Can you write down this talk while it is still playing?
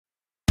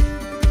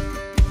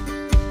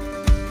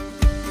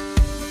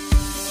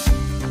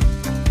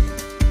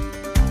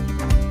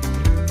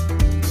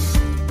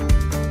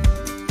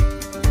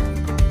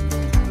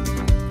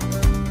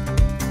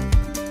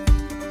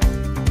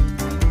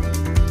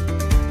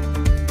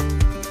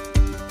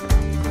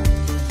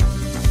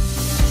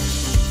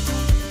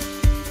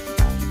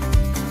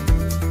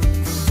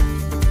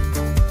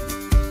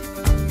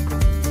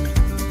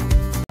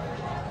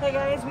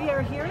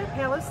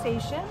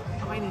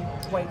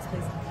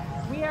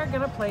are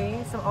going to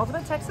play some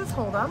Ultimate Texas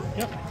Hold'em.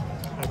 Yep.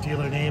 Our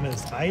dealer name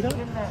is Ida.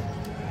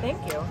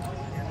 Thank you.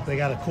 They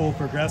got a cool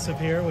progressive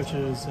here, which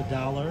is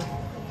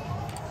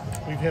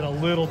 $1. We've hit a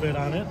little bit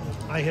on it.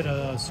 I hit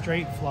a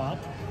straight flop,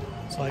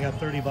 so I got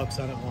 30 bucks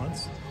on it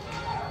once.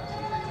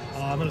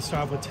 I'm going to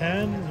start with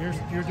 10.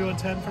 You're doing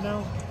 10 for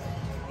now?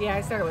 Yeah,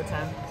 I started with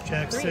 10.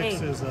 Jack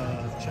 6 is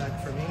a check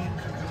for me.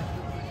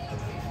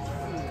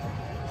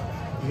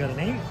 You got an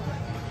 8?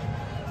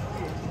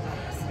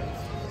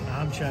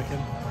 I'm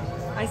checking.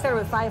 I started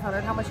with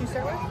 500. How much you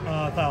start with?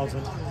 1,000.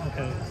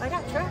 Okay. I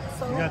got trips.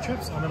 So. You got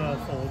trips? I'm going to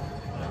fold.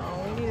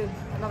 Oh, we needed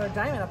another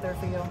diamond up there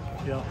for you.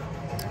 Yeah.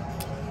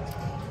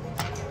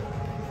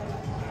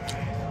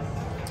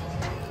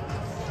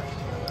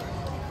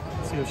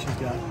 Let's see what she's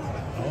got.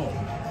 Oh.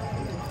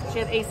 She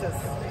had aces.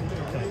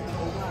 Okay.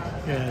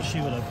 Yeah, she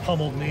would have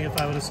pummeled me if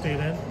I would have stayed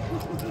in.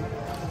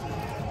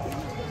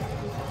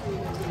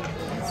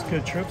 It's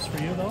good trips for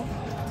you, though.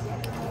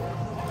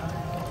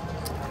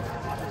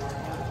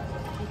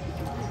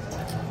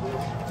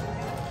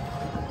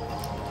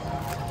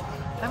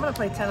 I'm going to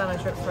play 10 on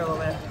the trips for a little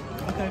bit.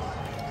 Okay.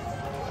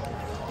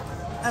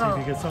 See if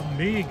you get something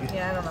big.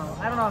 Yeah, I don't know.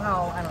 I don't know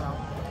how. I don't know.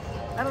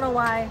 I don't know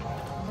why.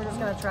 We're just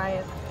going to try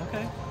it.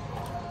 Okay.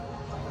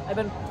 I've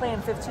been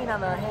playing 15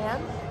 on the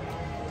hand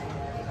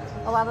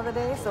a lot of the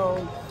day,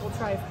 so we'll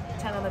try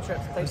 10 on the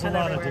trips. Play There's 10 a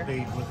lot everywhere. of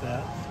debate with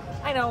that.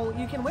 I know.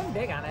 You can win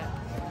big on it.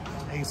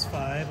 Ace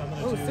 5. I'm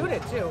going to do...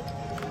 suited, too.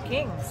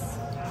 Kings.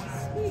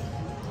 Sweet.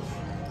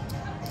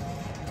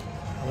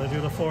 I'm going to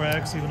do the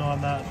 4X, even though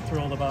I'm not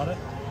thrilled about it.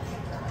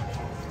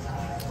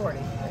 40,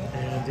 right?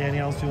 And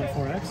Danielle's doing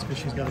 4X because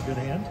she's got a good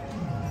hand.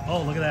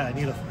 Oh, look at that. I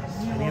need a...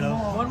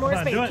 One more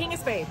spade. King of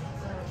spade.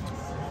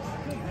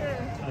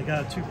 I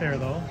got a 2 pair,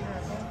 though.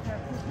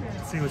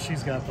 Let's see what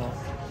she's got, though.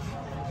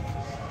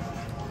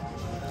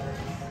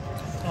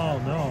 Oh,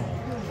 no.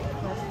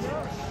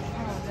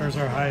 Hers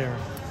are higher.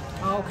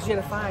 Oh, because she had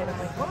a 5. I'm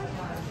like, what?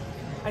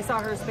 I saw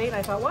her spade and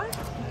I thought, what?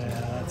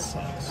 Yeah, that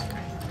sucks.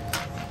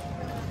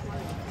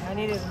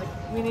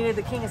 We needed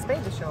the king of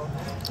spade to show.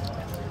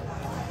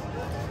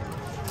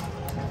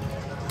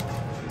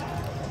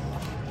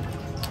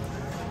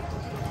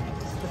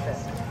 Look at it.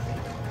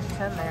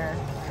 10 there.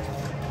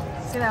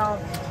 See now.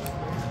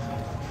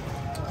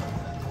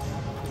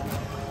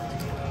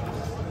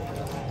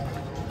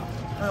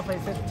 I'm gonna play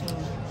 15.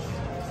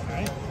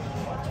 Alright.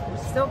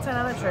 Still 10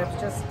 on the trips,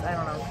 just, I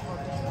don't know.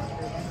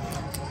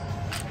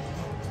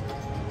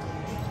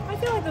 I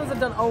feel like those have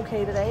done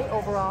okay today,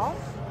 overall.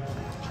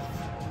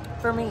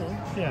 For me.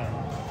 Yeah.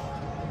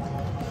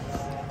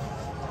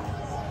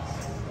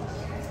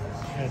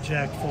 Got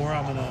Jack 4,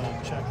 I'm going to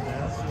check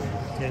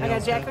that. I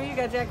got Jack 3, you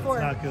got Jack 4.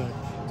 It's not good.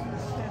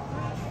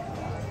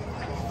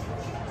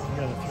 You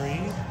got a 3.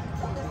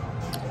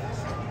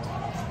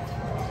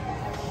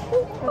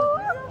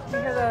 You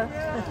hear the...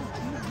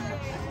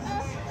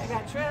 I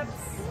got trips.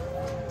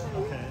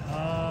 Okay,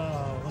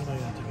 what am I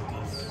going to do with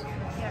this?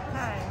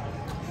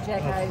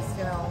 Jack highs,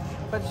 you know,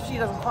 but she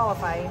doesn't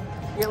qualify.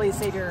 You at least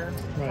save your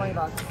 20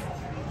 bucks.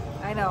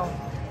 I know.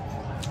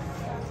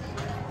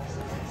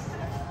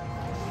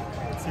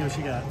 Let's see what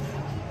she got.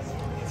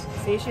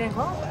 See, she didn't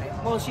qualify.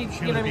 Well, she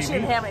you know, I mean, she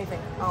didn't have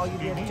anything. Oh, you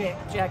did.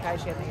 Jack high,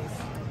 she had these.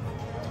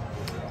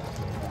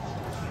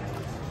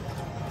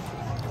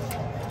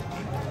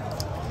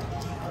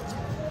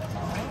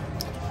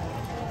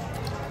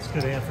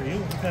 Good hand for you.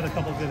 We've had a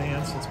couple good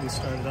hands since we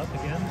started up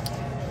again.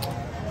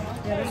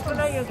 Yeah, this one,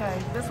 you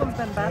guys. This one's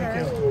been better.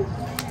 Thank you.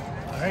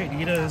 All right,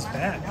 Ida is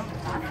back.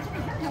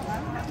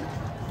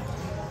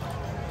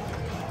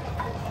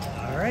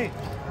 All right.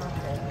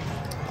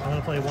 I'm going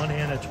to play one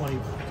hand at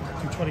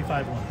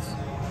 25 once.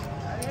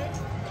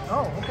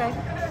 Oh, okay.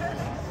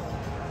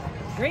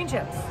 Green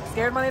chips.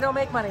 Scared money don't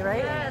make money,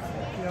 right? Yes.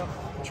 Yep.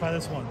 Try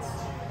this once.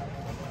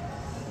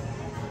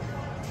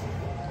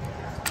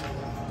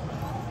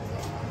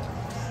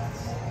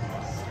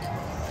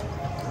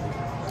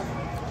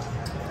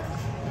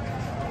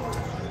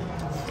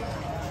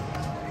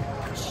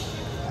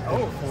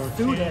 Oh,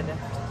 suited.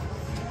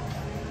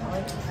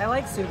 I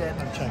like suited.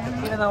 I'm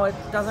checking. Even though it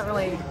doesn't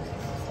really...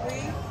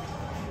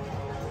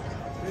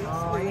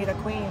 Oh, I need a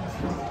queen. All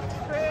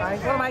right,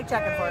 what am I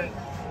checking for?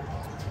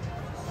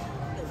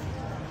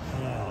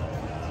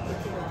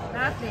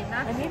 Nothing.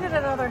 I needed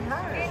another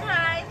heart. Queen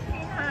high.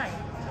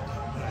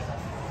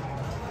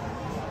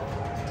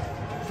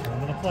 I'm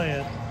going to play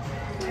it.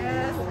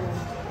 Yes.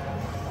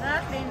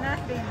 Nothing.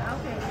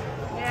 Okay.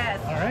 Yes.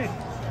 All right.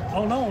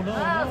 Oh, no.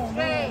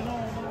 Okay. No.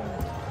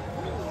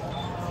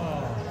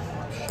 Oh,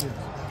 shoot.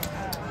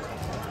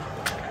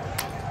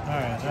 All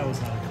right, that was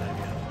not a good idea.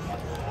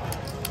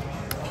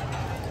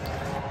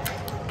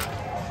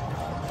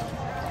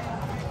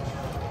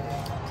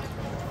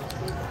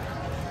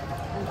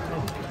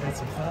 That's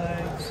a 5.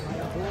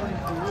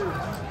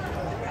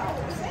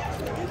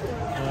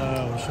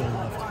 Oh, we should have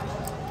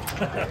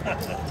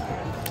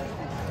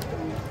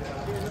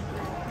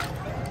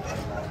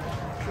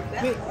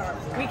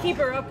left. We keep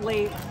her up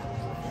late.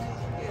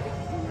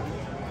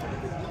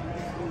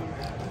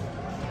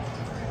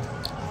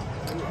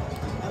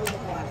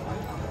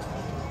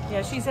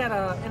 Yeah, she's had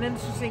an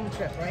interesting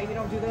trip, right? You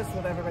don't do this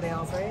with everybody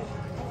else, right?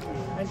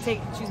 And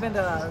she's been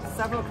to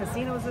several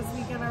casinos this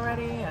weekend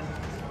already, and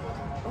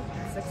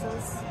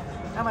sixes.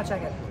 How much I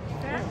get?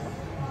 Yeah.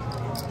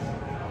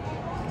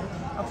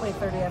 I'll play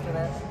 30 after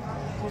that.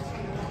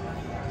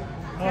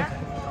 Okay.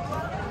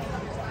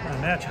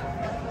 Match.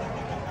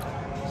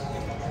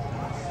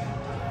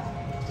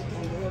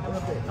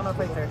 I'm gonna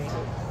play 30. Alright,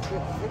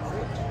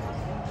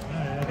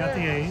 I got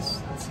the ace.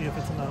 Let's see if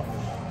it's enough.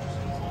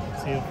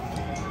 See if.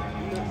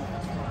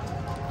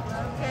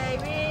 Okay,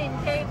 win,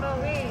 table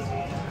win.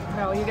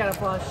 No, you got a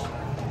flush.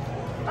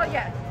 Oh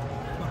yeah.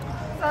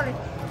 Sorry.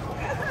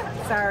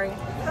 Sorry.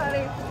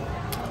 Sorry.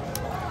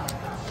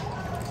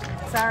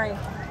 Sorry. No,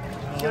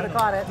 You would have I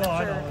caught it. No, I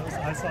sure. know.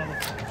 I saw the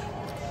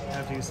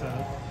after you said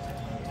it.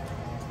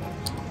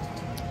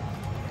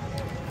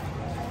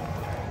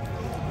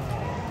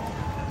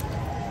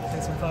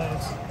 Take some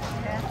fives.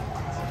 Yeah.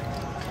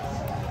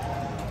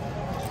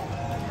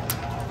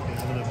 Okay,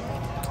 I'm gonna.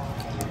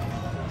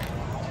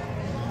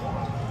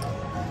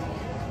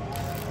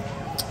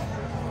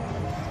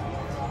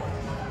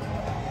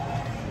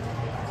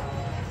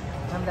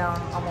 I'm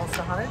down almost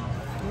 100.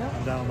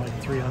 I'm down like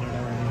 300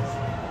 already.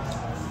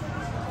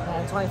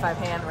 25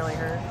 hand really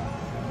hurt.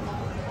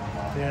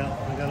 Yeah,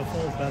 I gotta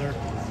fold better.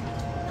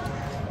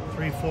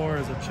 3-4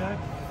 is a check.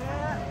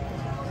 Yeah.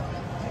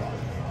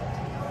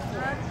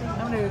 I'm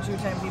gonna do 2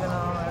 times even though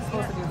I was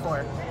supposed to do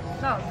 4.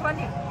 No,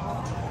 20.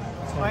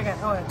 Oh, I got,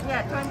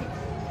 Yeah, 20.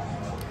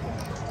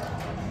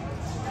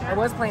 I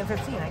was playing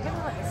 15. I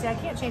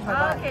can't change my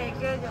bet. Okay,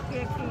 good.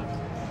 Okay, key.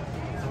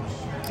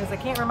 Because I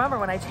can't remember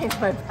when I changed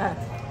my bet.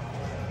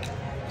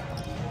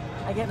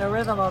 I get in a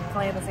rhythm of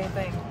playing the same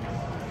thing.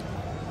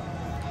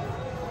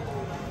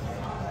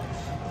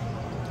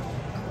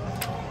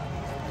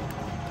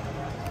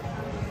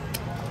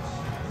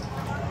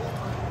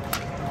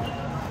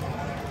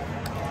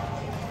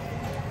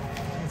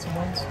 Need some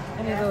ones?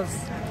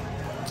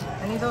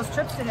 I need those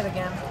trips to hit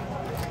again. I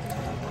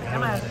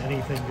Come haven't on. had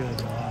anything good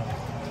in a while.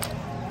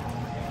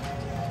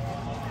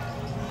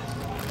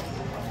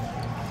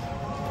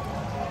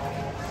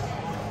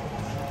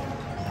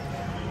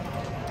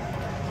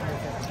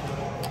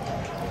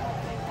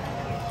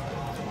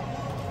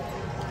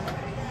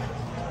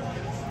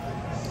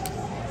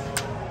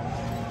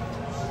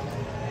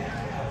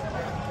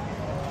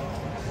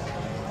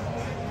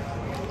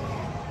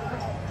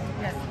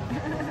 Yes.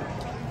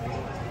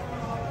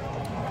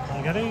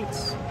 I got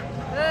 8s.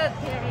 Good,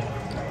 Terry.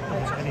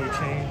 Any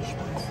change?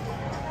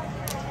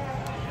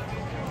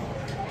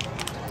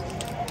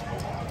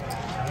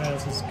 Alright,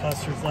 this is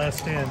Custer's last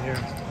stand here.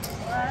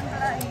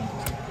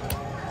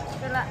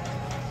 Good luck.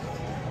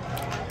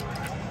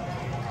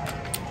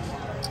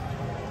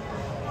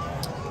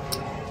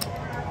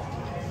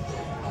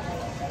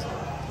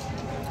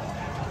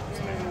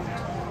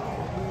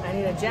 I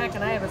need a jack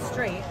and I have a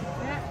straight.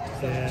 Yeah.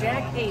 Yeah.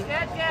 Jack 8. Good,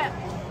 good.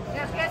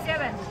 Get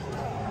 7.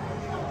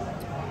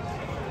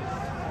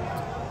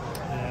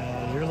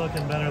 Yeah, you're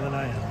looking better than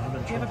I am. I'm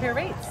in Do you have a trouble. pair of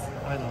 8s?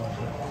 I know.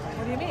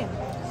 What do you mean?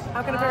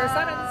 How can a pair of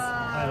 7s?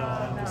 I know.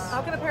 I'm just.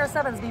 How can a pair of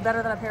 7s be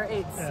better than a pair of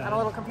 8s? Yeah. I'm a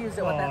little confused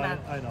at what that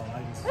meant. I know.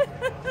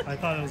 I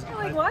thought it was. You're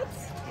like, what?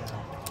 Yeah.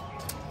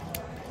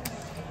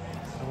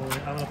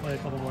 I'm gonna play a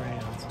couple more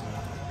hands.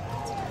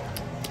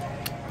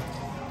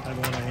 I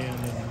don't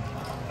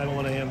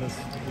want to hand this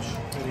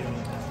video.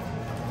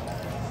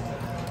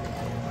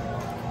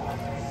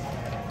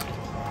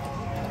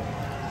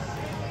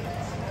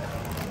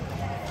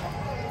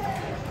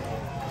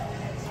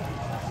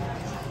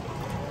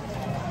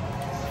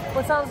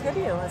 What sounds good to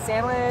you? A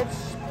sandwich,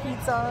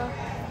 pizza,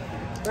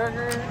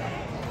 burger?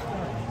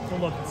 We'll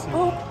look and see.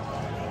 Boop.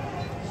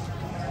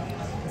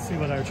 Let's see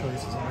what our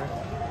choices are.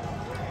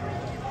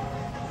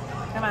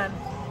 Come on.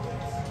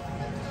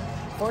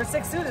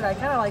 4-6 suited. I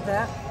kind of like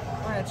that.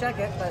 We're gonna check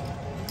it, but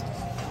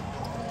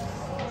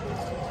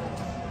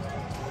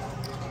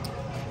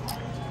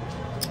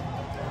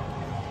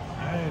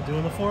Alright,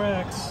 doing the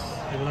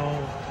 4X. Even though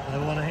I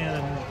haven't won a hand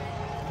in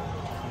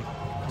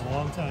like a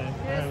long time.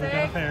 Alright, we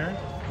got a pair.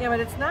 yeah, but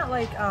it's not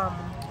like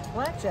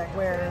blackjack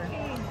where you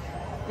know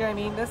what I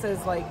mean. This is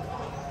like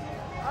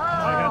Oh,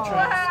 I got full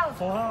traps. house.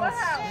 Full house.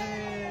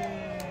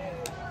 Yay.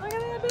 look at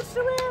that bitch to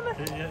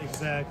win. Yeah,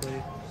 exactly.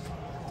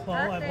 Well, I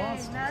Nothing,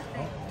 lost. nothing.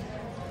 Oh.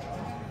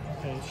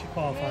 Okay, she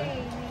qualified.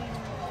 Me.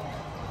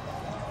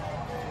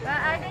 But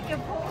I think you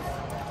push.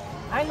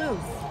 I lose.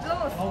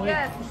 Lose. Oh, wait.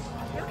 Yes.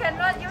 You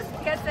cannot use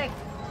get 6.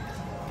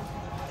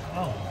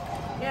 Oh,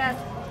 Yes.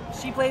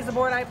 She plays the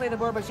board, I play the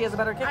board, but she has a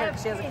better kicker. I have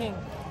 'cause she has a king. king.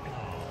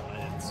 I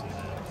didn't see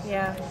that.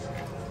 Yeah.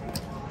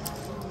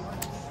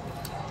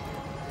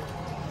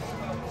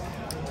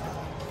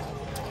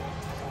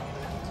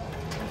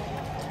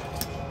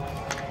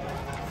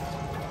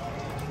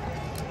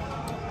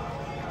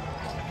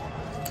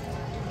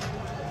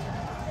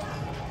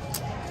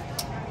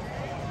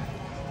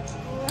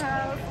 Full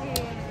house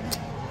in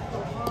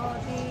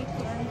 40,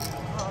 20.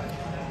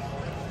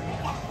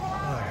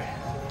 Alright.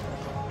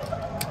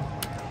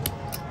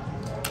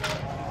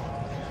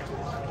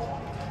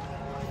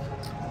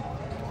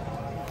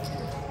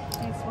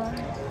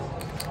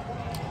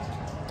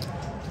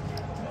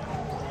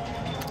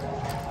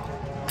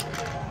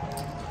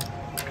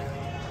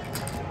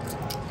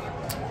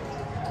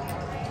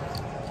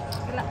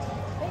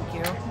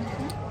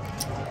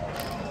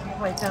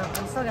 play 10.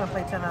 I'm still gonna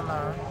play 10 on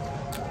the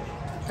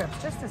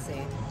trips just to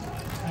see.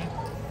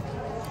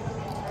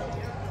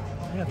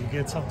 Yeah, if you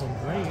get something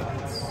great,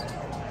 it's...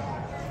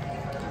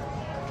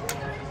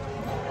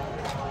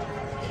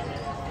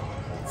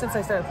 Since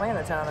I started playing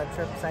the 10 on the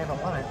trips, I haven't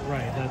won it.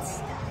 Right,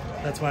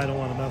 that's why I don't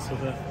want to mess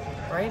with it.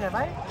 Right? Have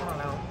I? I don't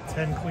know.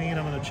 10 queen,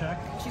 I'm going to check.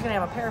 She's gonna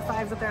have a pair of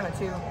 5s up there and a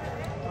 2.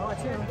 Oh, a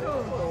 2.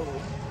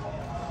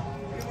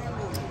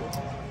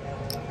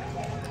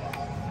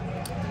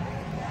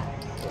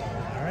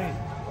 All right.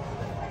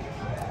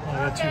 Well, I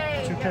got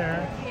two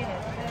pair.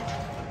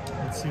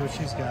 Let's see what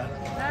she's got.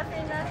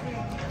 Nothing.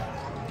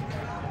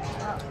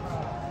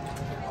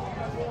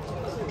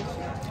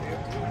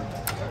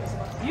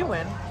 You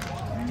win.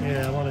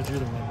 Yeah, I want to do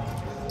the win.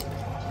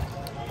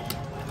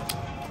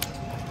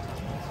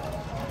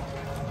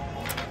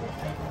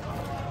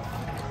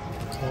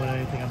 Win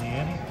anything on the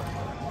ante?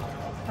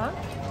 Huh?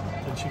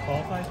 Did she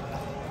qualify?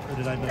 Or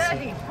did I miss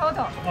 30 it?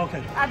 total.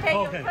 Okay. I pay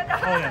you. Okay.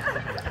 Oh, yeah.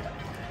 Okay.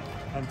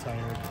 I'm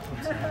tired.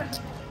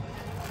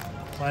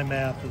 My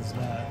math is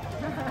not.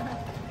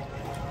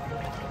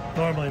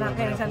 Normally Not my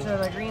paying math attention is,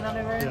 to the green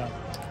under there? Yeah.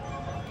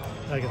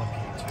 I got a P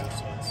too,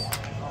 so it's...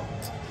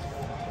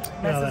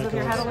 Messes with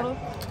your head a little?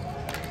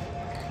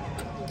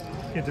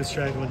 Get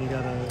distracted when you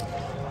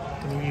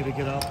need to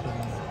get up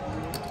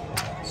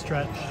and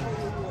stretch.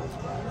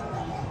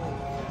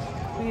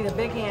 We need a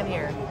big hand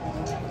here.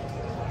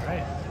 All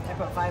right. I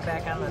put 5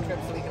 back on the trip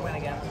so we can win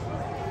again.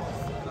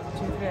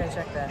 2, 3, I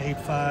check that.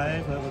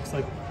 8-5. That looks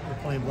like we're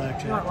playing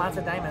blackjack. You want lots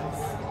of diamonds.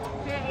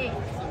 Here 8. All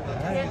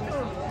right. Here 2.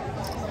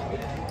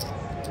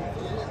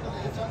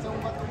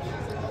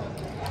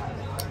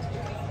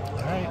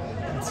 All right.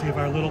 Let's see if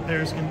our little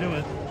pairs can do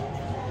it.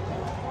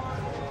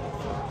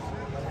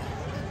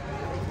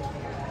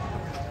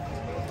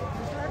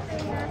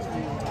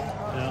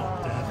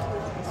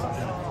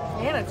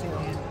 And a 2.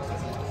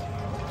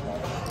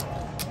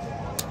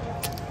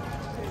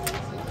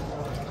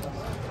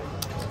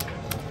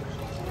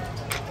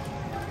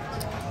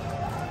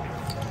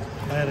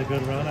 I had a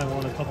good run. I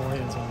won a couple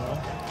hands in a row.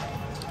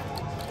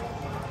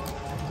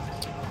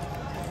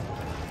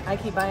 I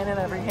keep buying in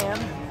every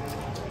hand.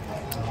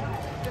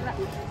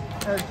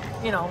 Or,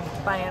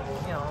 buying,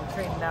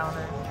 trading down.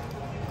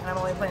 And I'm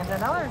only playing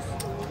 $10.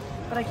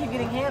 But I keep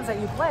getting hands that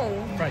you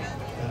play Right.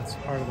 That's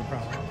part of the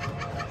problem.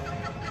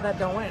 that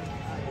don't win.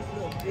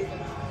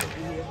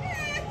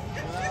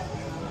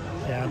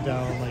 Yeah, I'm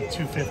down like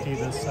 250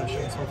 this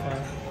session so far.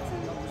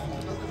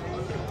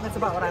 That's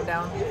about what I'm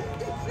down.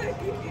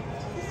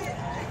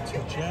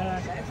 2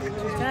 jack. 10,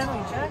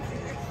 we check.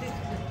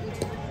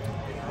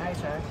 I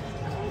check.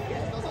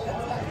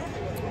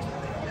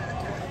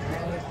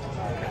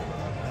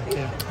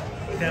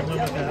 Can't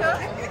live with that.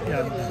 Yeah,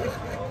 I'm good.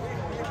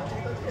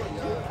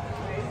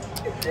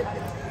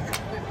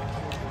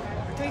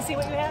 Do we see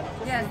what you had?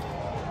 Yes.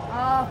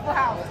 Oh,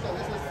 wow.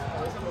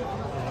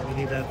 Yeah, we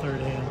need that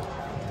third hand.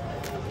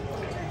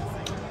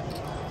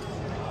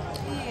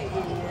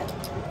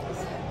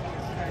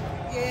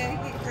 Yeah,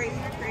 he get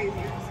crazier and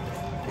crazier.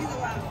 He's a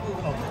lot of fun.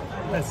 Oh,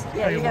 that's,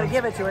 Yeah, you gotta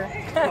give it to her.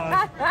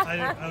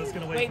 I was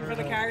gonna wait Waiting for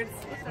for the cards.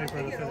 Wait for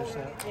her to finish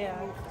that. Yeah.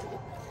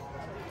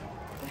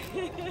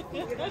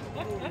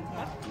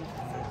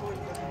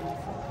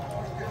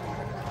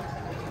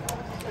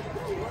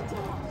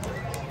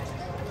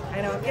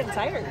 I know, I'm getting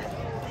tired.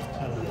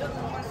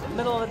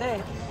 Middle of the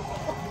day.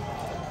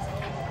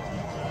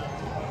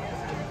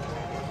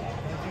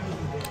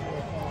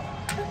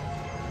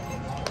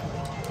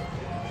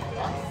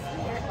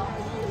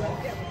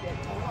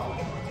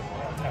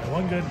 All right,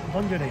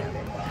 one good hand.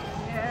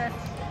 Yes.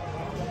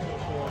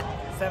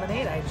 7,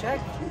 8, I check.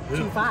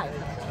 2, 5.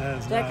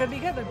 That That could be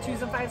good. The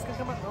 2s and 5s could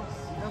come up. Oh,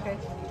 okay.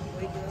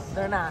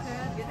 They're not.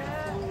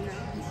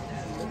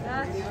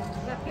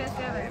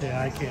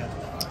 Yeah, I can't.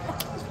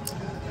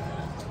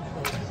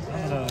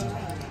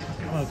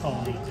 I'm gonna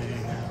call it a day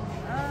here.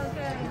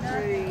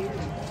 Okay,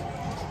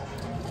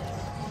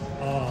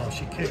 Oh,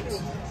 she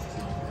kicked.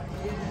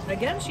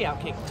 Again, she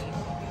outkicked me.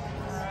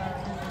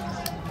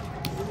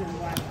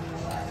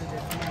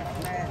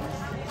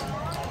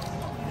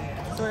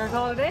 So we're gonna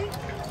call it a day?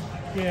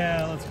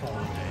 Yeah, let's call it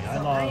a day. I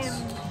So lost. I am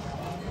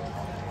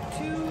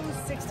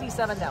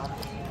 267 down.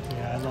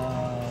 Yeah, I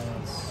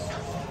lost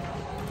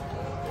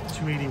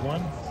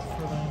 281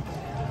 for the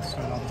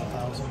start off with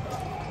 1,000.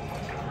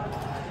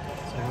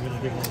 So we're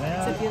gonna give her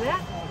that. So do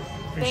that.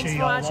 Appreciate Thanks for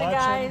y'all watching,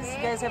 guys.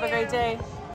 You guys have a great day.